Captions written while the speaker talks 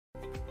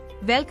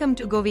Welcome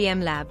to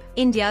GoVMlab,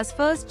 India's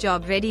first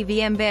job-ready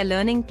VMware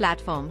learning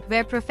platform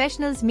where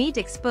professionals meet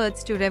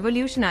experts to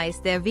revolutionize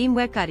their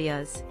VMware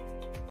careers.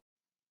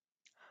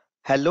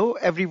 Hello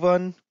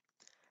everyone.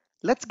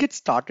 Let's get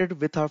started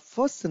with our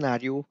first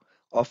scenario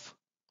of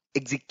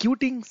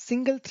executing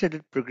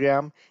single-threaded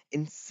program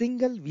in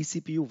single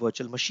vCPU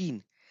virtual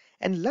machine.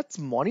 And let's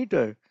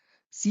monitor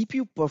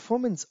CPU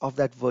performance of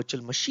that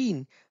virtual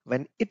machine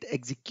when it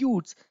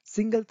executes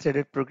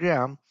single-threaded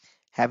program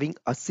having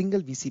a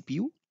single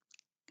vCPU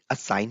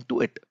assigned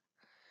to it.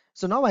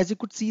 So now as you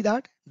could see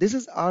that this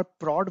is our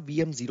prod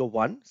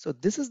VM01. So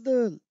this is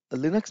the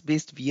Linux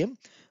based VM.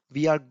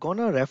 We are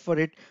gonna refer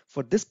it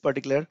for this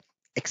particular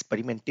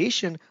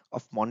experimentation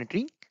of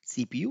monitoring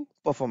CPU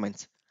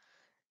performance.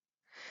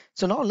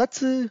 So now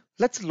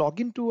let's log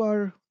into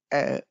our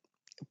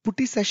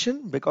putty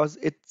session because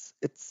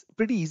it's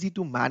pretty easy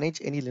to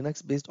manage any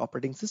Linux based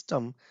operating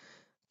system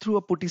through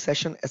a putty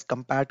session as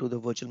compared to the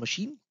virtual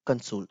machine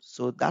console.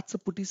 So that's a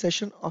putty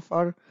session of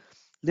our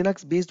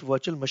Linux based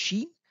virtual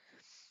machine.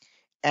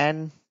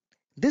 And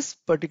this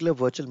particular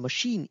virtual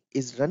machine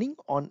is running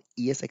on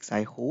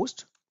ESXi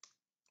host,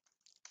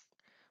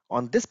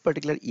 on this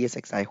particular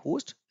ESXi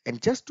host.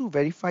 And just to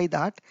verify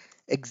that,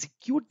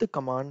 execute the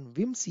command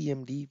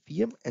vimcmd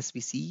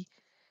vmsvc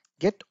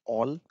get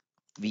all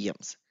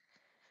VMs.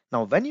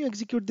 Now, when you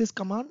execute this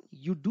command,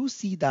 you do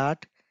see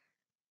that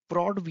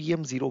prod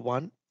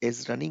VM01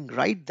 is running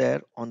right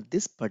there on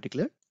this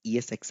particular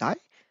ESXi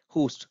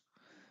host.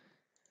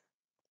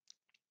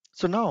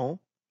 So now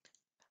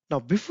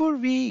before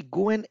we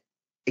go and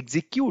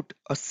execute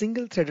a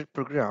single threaded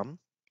program,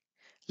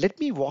 let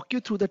me walk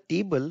you through the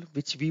table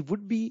which we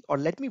would be, or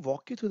let me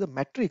walk you through the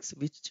metrics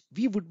which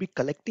we would be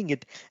collecting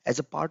it as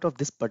a part of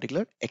this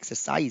particular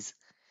exercise.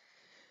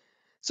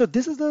 So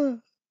this is the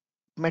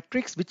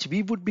metrics which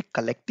we would be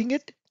collecting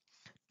it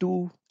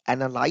to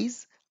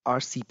analyze our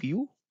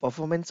CPU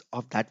performance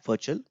of that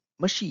virtual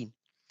machine.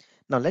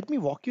 Now let me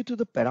walk you through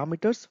the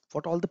parameters,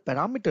 what all the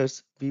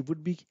parameters we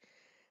would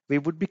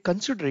be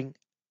considering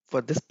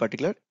for this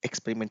particular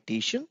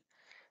experimentation.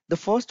 The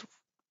first,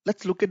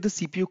 let's look at the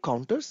CPU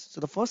counters. So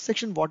the first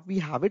section what we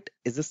have it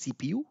is the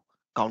CPU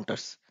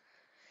counters,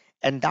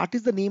 and that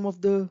is the name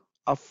of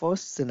our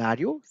first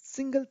scenario.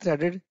 Single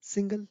threaded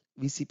single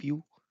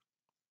vCPU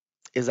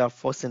is our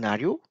first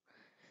scenario.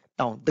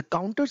 Now the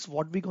counters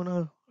what we're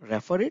gonna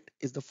refer it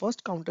is, the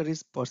first counter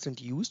is percent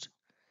used.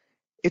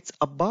 It's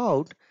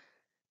about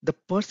the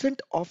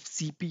percent of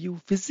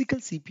physical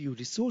CPU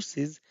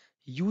resources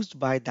used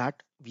by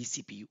that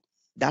vCPU.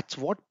 That's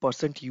what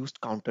percent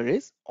used counter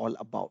is all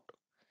about.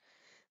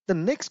 The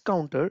next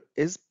counter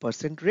is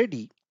percent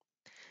ready.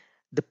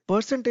 The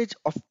percentage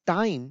of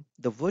time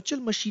the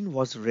virtual machine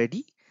was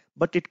ready,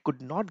 but it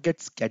could not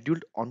get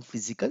scheduled on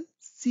physical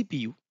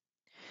CPU.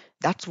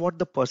 That's what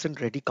the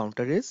percent ready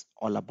counter is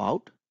all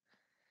about.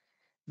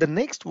 The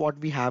next what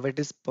we have it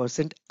is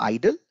percent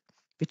idle,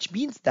 which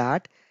means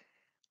that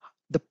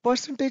the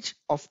percentage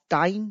of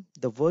time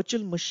the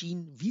virtual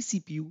machine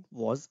vCPU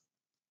was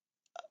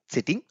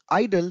sitting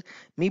idle.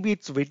 Maybe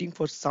it's waiting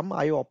for some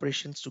IO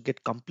operations to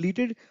get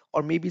completed,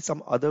 or maybe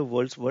some other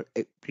worlds were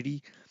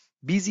pretty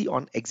busy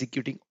on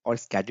executing or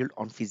scheduled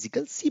on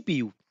physical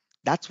CPU.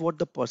 That's what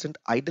the percent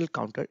idle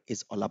counter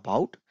is all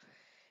about.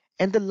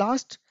 And the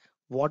last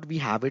what we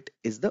have it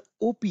is the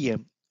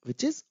OPM,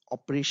 which is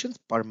operations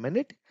per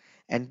minute.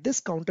 And this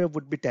counter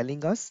would be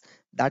telling us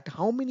that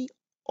how many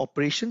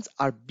operations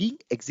are being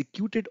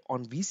executed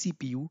on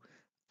vCPU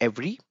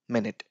every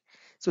minute.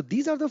 So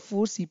these are the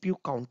 4 CPU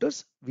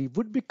counters. We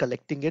would be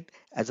collecting it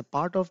as a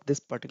part of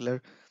this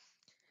particular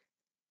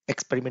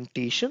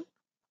experimentation.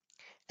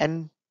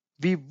 And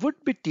we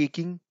would be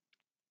taking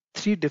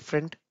 3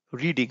 different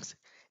readings.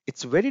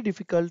 It's very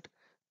difficult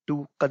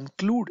to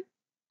conclude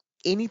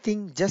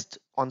anything just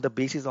on the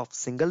basis of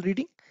single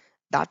reading.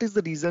 That is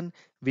the reason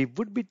we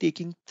would be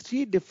taking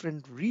 3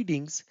 different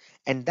readings,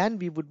 and then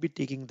we would be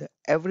taking the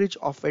average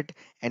of it,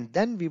 and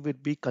then we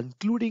would be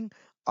concluding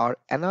our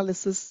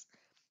analysis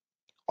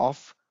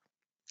of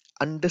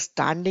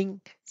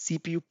understanding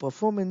CPU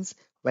performance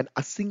when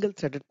a single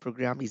threaded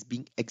program is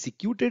being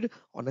executed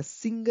on a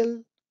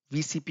single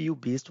vCPU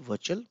based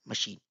virtual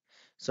machine.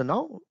 So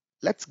now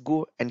let's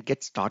go and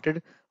get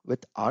started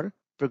with our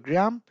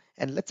program,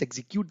 and let's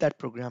execute that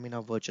program in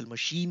our virtual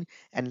machine,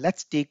 and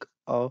let's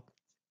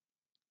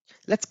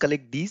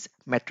collect these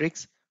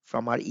metrics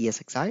from our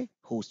ESXi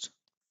host.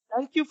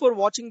 Thank you for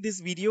watching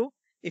this video.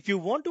 If you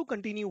want to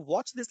continue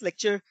watch this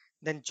lecture,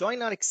 then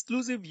join our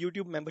exclusive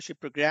YouTube membership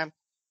program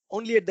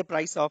only at the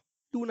price of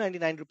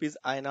 299 rupees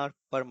INR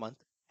per month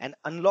and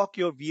unlock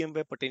your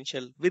VMware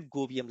potential with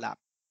GoVMlab.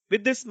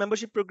 With this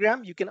membership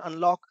program, you can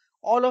unlock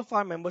all of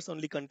our members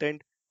only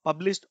content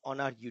published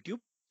on our YouTube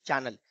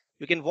channel.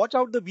 You can watch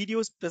out the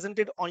videos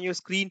presented on your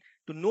screen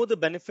to know the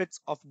benefits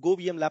of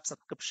GoVMlab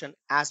subscription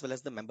as well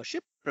as the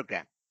membership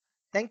program.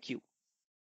 Thank you.